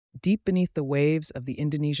Deep beneath the waves of the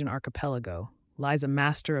Indonesian archipelago lies a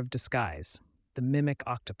master of disguise, the Mimic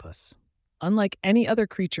Octopus. Unlike any other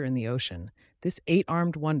creature in the ocean, this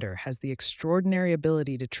eight-armed wonder has the extraordinary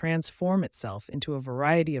ability to transform itself into a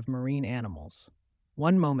variety of marine animals.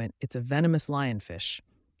 One moment, it's a venomous lionfish,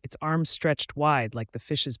 its arms stretched wide like the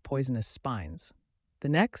fish's poisonous spines. The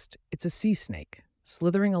next, it's a sea snake,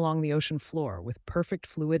 slithering along the ocean floor with perfect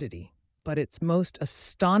fluidity. But its most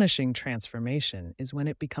astonishing transformation is when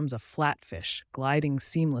it becomes a flatfish, gliding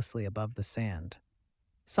seamlessly above the sand.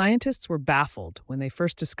 Scientists were baffled when they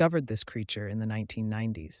first discovered this creature in the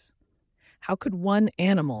 1990s. How could one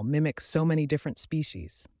animal mimic so many different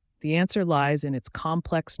species? The answer lies in its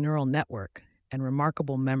complex neural network and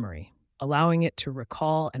remarkable memory, allowing it to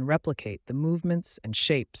recall and replicate the movements and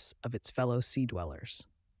shapes of its fellow sea dwellers.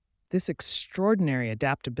 This extraordinary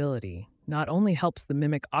adaptability not only helps the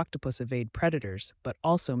mimic octopus evade predators, but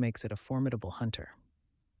also makes it a formidable hunter.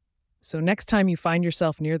 So, next time you find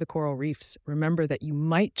yourself near the coral reefs, remember that you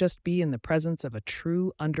might just be in the presence of a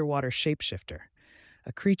true underwater shapeshifter,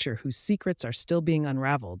 a creature whose secrets are still being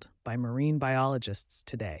unraveled by marine biologists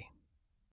today.